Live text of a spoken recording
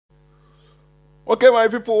Okay, my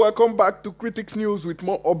people, welcome back to Critics News with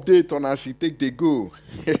more update on as it take they go.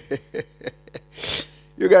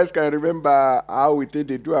 You guys can remember how we take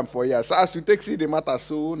they do them for years. As we take see the matter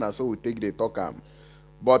so, now so we take the talk am.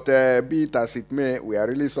 But be it as it may, we are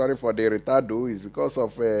really sorry for the retardo. It's because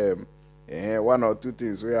of one or two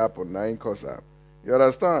things we happen now in cause. You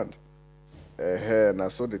understand? Now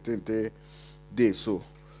so the thing they so.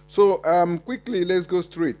 So quickly let's go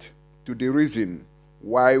straight to the reason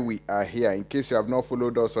why we are here. In case you have not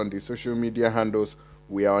followed us on the social media handles,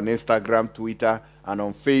 we are on Instagram, Twitter, and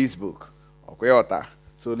on Facebook. Okay,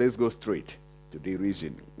 so let's go straight to the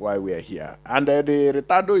reason why we are here. And the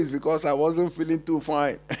retardo is because I wasn't feeling too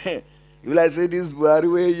fine. If I say this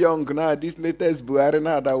Buhari way young now, this latest Buhari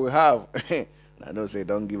now that we have, I don't say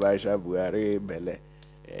don't give Aisha Buhari belle.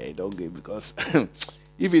 Don't give, because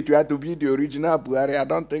if it were to be the original Buhari, I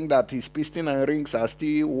don't think that his piston and rings are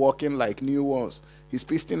still working like new ones. His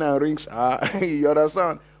piston and rings are, you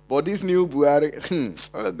understand? But this new Buhari,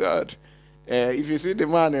 oh God. If you see the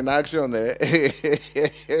man in action,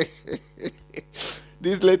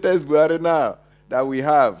 this latest Buhari now that we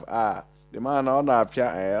have, the man on apia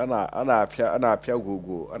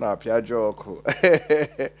gugu, on apia joke.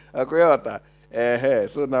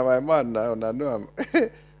 So now my man now,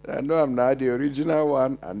 I know I'm now the original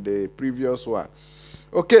one and the previous one.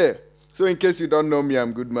 Okay, so in case you don't know me,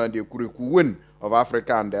 I'm Goodman, the Kurikuwin of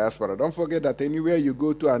Africa and diaspora. Don't forget that anywhere you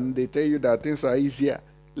go to and they tell you that things are easier,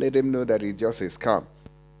 let them know that it just is calm.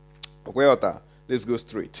 Okay, let's go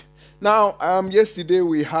straight. Now, yesterday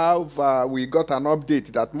we got an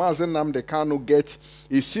update that Nnamdi Kanu gets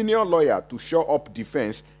a senior lawyer to show up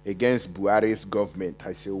defense against Buhari's government.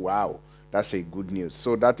 I say, wow, that's a good news.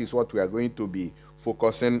 So that is what we are going to be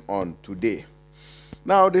focusing on today.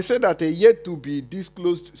 Now, they say that a yet to be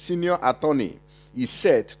disclosed senior attorney is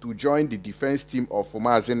set to join the defense team of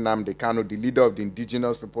Nnamdi Kanu, the leader of the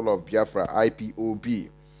indigenous people of Biafra, IPOB.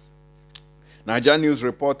 Nigeria News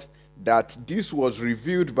reports that this was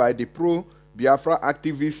revealed by the pro-Biafra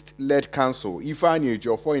activist-led council, Ifeanyi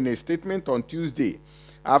Ejiofor, in a statement on Tuesday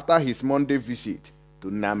after his Monday visit to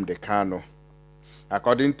Nnamdi Kanu.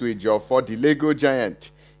 According to Ejiofor, the Lego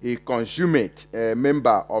giant, a consummate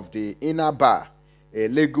member of the inner bar,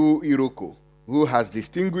 Lego Iroko, who has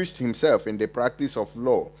distinguished himself in the practice of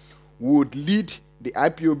law, would lead the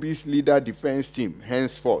IPOB's leader defense team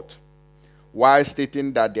henceforth, while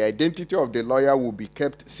stating that the identity of the lawyer will be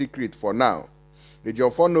kept secret for now. The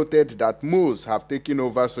Ejiofor noted that most have taken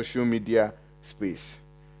over social media space.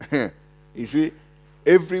 You see,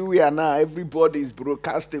 everywhere now, everybody is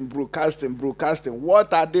broadcasting.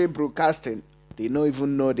 What are they broadcasting? They don't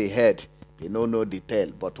even know the head. They don't know the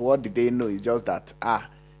tail. But what did they know is just that,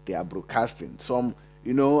 they are broadcasting. Some,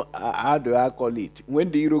 how do I call it? When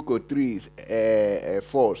the Iroko trees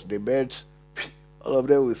falls, the birds, all of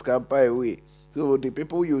them will scamper away. So the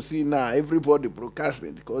people you see now, everybody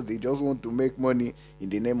broadcasting because they just want to make money in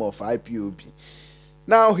the name of IPOB.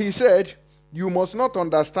 Now, he said, you must not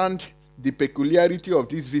understand the peculiarity of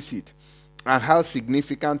this visit and how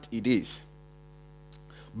significant it is.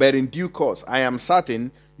 But in due course, I am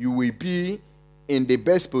certain you will be in the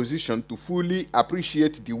best position to fully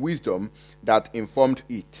appreciate the wisdom that informed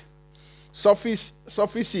it.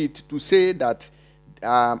 Suffice it to say that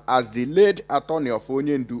as the lead attorney of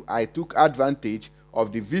Onyendu, I took advantage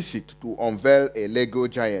of the visit to unveil a Lego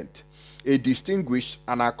giant, a distinguished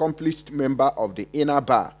and accomplished member of the inner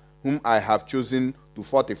bar, whom I have chosen to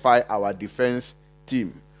fortify our defense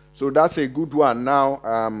team. So that's a good one now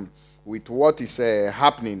with what is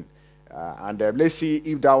happening. And let's see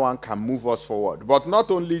if that one can move us forward. But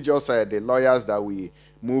not only just the lawyers that we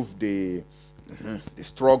move the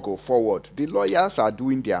struggle forward. The lawyers are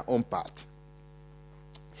doing their own part.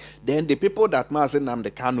 Then the people that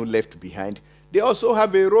Nnamdi Kanu left behind, they also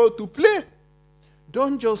have a role to play.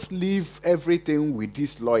 Don't just leave everything with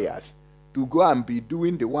these lawyers to go and be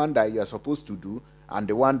doing the one that you are supposed to do and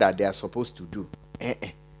the one that they are supposed to do.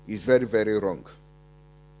 It's very, very wrong.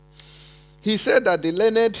 He said that the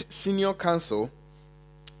learned senior counsel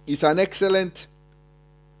is an excellent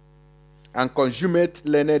and consummate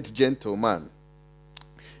learned gentleman,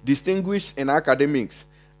 distinguished in academics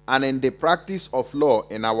and in the practice of law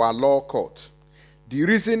in our law court. The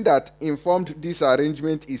reason that informed this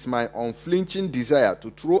arrangement is my unflinching desire to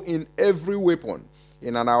throw in every weapon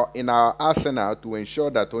in our arsenal to ensure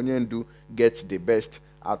that Onyendu gets the best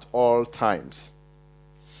at all times.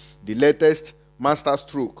 The latest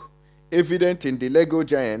masterstroke, evident in the Lego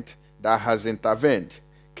giant that has intervened,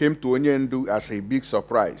 came to Onyendu as a big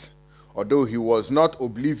surprise, although he was not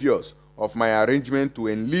oblivious of my arrangement to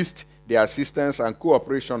enlist the assistance and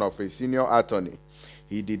cooperation of a senior attorney.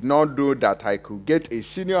 He did not know that I could get a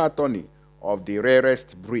senior attorney of the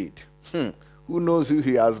rarest breed. Who knows who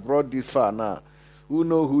he has brought this far now? Who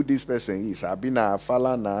knows who this person is? Abina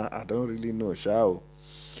Falana, I don't really know, shall.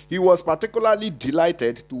 He was particularly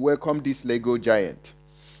delighted to welcome this Lego giant,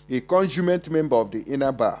 a consummate member of the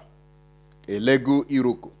inner bar, a Lego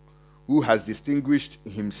Iroko, who has distinguished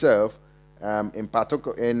himself in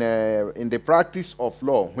the practice of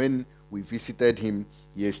law when we visited him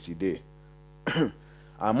yesterday.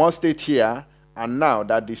 I must state here and now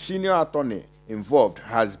that the senior attorney involved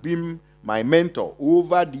has been my mentor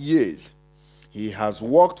over the years. He has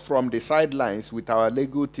worked from the sidelines with our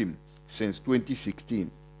legal team since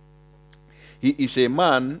 2016. He is a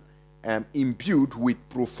man imbued with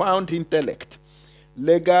profound intellect,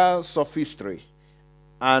 legal sophistry,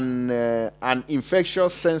 and an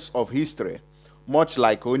infectious sense of history, much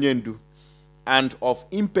like Onyendu, and of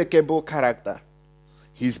impeccable character.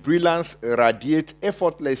 His brilliance radiates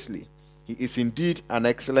effortlessly. He is indeed an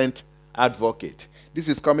excellent advocate. This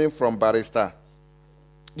is coming from Barrister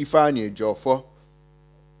Ifeanyi Ejiofor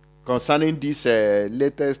concerning this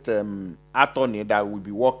latest attorney that will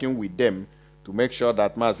be working with them to make sure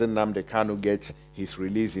that Nnamdi Kanu gets his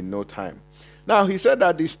release in no time. Now, he said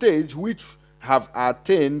that the stage which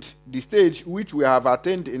we have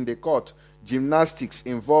attained in the court gymnastics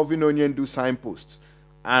involving Onyendu signposts,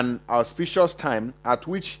 an auspicious time at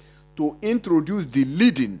which to introduce the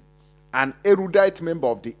leading and erudite member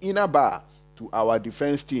of the inner bar to our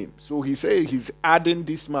defense team. So he said he's adding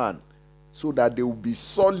this man so that they will be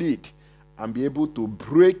solid and be able to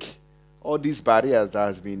break all these barriers that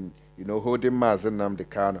has been, holding Nnamdi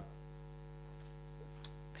Kanu.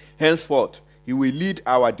 Henceforth, he will lead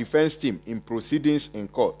our defense team in proceedings in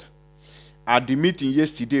court. At the meeting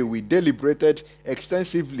yesterday, we deliberated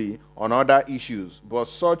extensively on other issues, but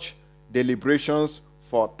such deliberations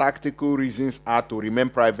for tactical reasons are to remain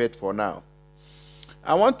private for now.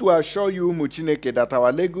 I want to assure you, Muchineke, that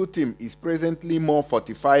our legal team is presently more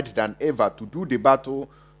fortified than ever to do the battle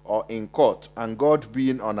or in court, and God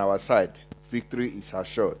being on our side, victory is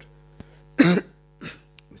assured.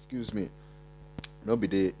 Excuse me. No be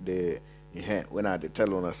the when I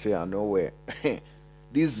tell on I say I know where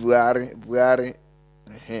this Buhari.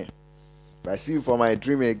 If I see you for my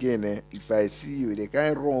dream again, if I see you, the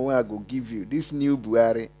kind of wrong way I go give you this new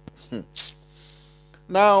Buhari.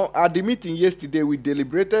 Now, at the meeting yesterday, we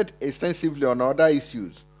deliberated extensively on other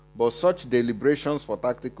issues, but such deliberations for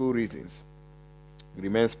tactical reasons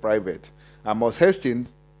remains private. I must hasten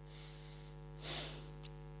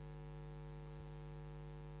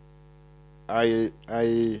oh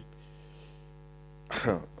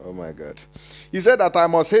my God. He said that I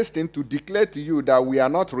must hasten to declare to you that we are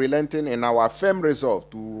not relenting in our firm resolve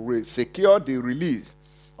to secure the release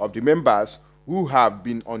of the members who have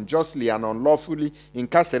been unjustly and unlawfully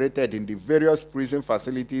incarcerated in the various prison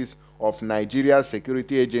facilities of Nigeria's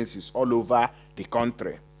security agencies all over the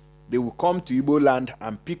country. They will come to Igbo land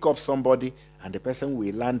and pick up somebody, and the person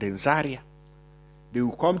will land in Zaria. They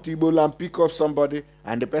will come to Igbo land, pick up somebody,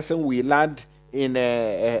 and the person will land in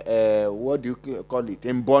what do you call it,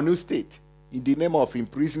 in Borno State, in the name of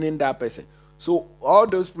imprisoning that person. So all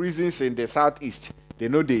those prisons in the southeast, they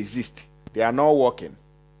know they exist. They are not working.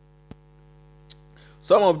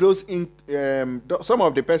 Some of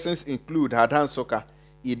the persons include Hadan Soka,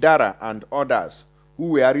 Idara, and others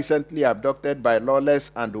who were recently abducted by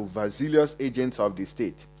lawless and overzealous agents of the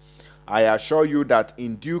state. I assure you that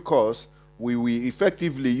in due course, we will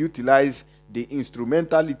effectively utilize the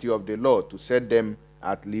instrumentality of the law to set them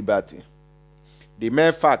at liberty. The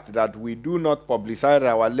mere fact that we do not publicize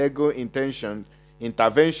our legal interventions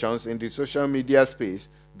in the social media space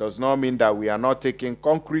does not mean that we are not taking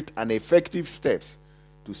concrete and effective steps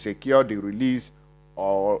to secure the release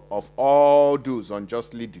of all those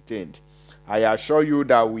unjustly detained. I assure you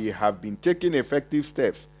that we have been taking effective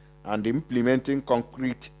steps and implementing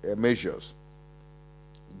concrete measures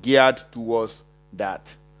geared towards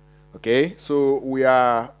that. Okay, so we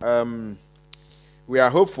are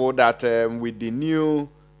hopeful that with the new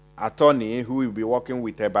attorney who will be working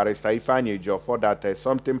with Barrister Ifeanyi Ejiofor, that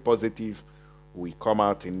something positive will come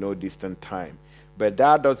out in no distant time. But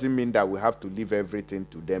that doesn't mean that we have to leave everything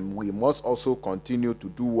to them. We must also continue to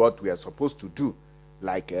do what we are supposed to do.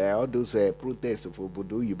 Like all those protests of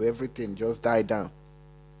Obodo, everything just died down.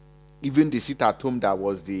 Even the sit at home that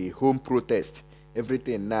was the home protest,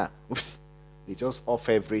 everything now, they just off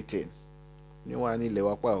everything.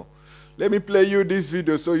 Let me play you this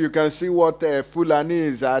video so you can see what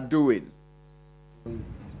Fulanis are doing.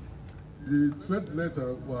 The threat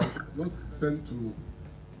letter was not sent to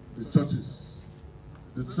the churches.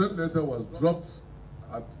 The threat letter was dropped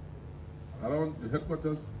at around the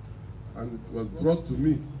headquarters, and it was brought to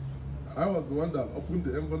me. I was the one that opened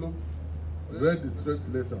the envelope, read the threat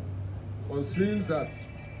letter. On seeing that,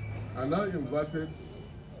 I now invited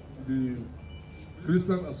the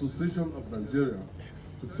Christian Association of Nigeria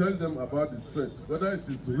to tell them about the threat. Whether it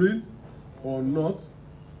is real or not,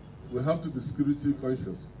 we have to be security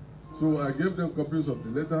conscious. So I gave them copies of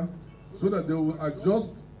the letter so that they will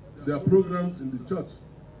adjust their programs in the church.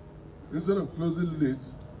 Instead of closing late,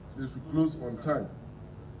 they should close on time.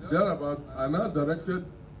 Thereabout, I now directed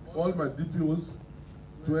all my DPOs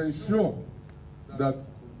to ensure that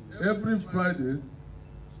every Friday,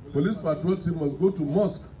 police patrol team must go to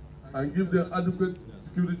mosque and give them adequate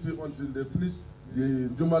security until they finish the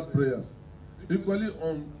Jumat prayers. Equally,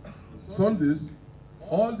 on Sundays,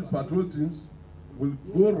 all the patrol teams will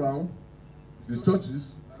go around the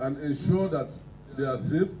churches and ensure that they are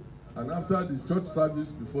safe, and after the church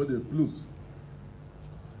service before they close.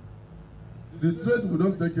 The threat, we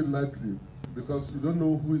don't take it lightly because we don't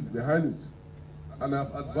know who is behind it. And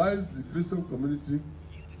I've advised the Christian community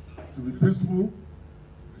to be peaceful.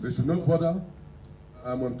 They should not bother.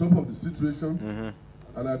 I'm on top of the situation.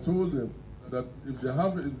 And I told them that if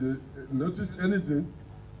they notice anything,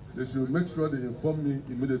 they should make sure they inform me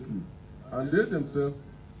immediately. And they themselves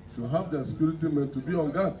should have their security men to be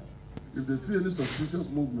on guard. If they see any suspicious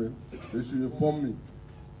movement, they should inform me.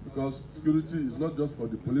 Because security is not just for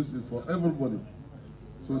the police, it's for everybody.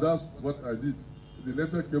 So that's what I did. The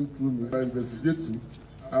letter came through me by investigating.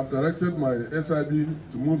 I've directed my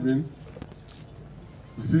SIB to move in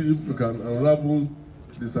to see if we can unravel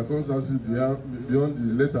the circumstances beyond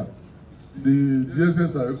the letter. The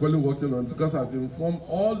DSS are equally working on, because I've informed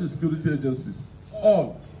all the security agencies,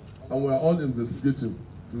 all, and we're all investigating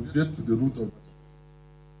to get to the root of it.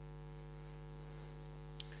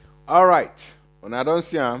 All right. When I don't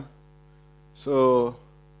see them, so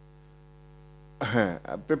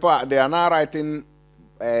people, they are now writing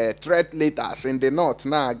threat letters in the north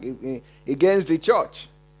now against the church.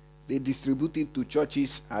 They distribute it to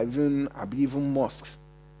churches, even mosques.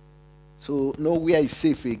 So nowhere is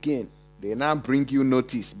safe again. They now bring you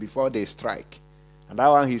notice before they strike. And that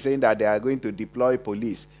one, he's saying that they are going to deploy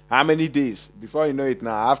police. How many days? Before you know it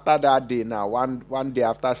now, after that day now, one day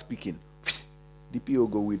after speaking,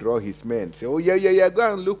 DPO go withdraw his men. Say, oh yeah,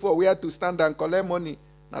 go and look for where to stand and collect money.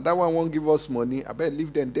 Now that one won't give us money. I better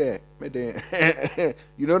leave them there.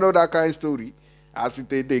 You don't know that kind of story. As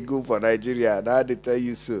they go for Nigeria, now they tell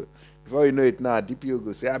you so. Before you know it now, DPO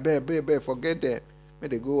go say, I better forget them. May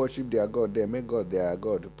they go worship their God there. May God their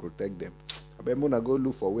God to protect them. I better wanna go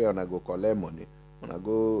look for where I go collect money. Wanna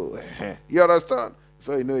go. You understand?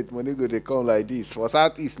 Before you know it, money go they come like this. For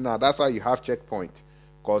Southeast now, that's why you have checkpoint.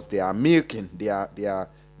 Because they are making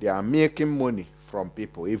making money from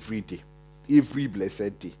people every day, every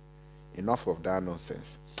blessed day. Enough of that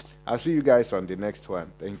nonsense. I'll see you guys on the next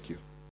one. Thank you.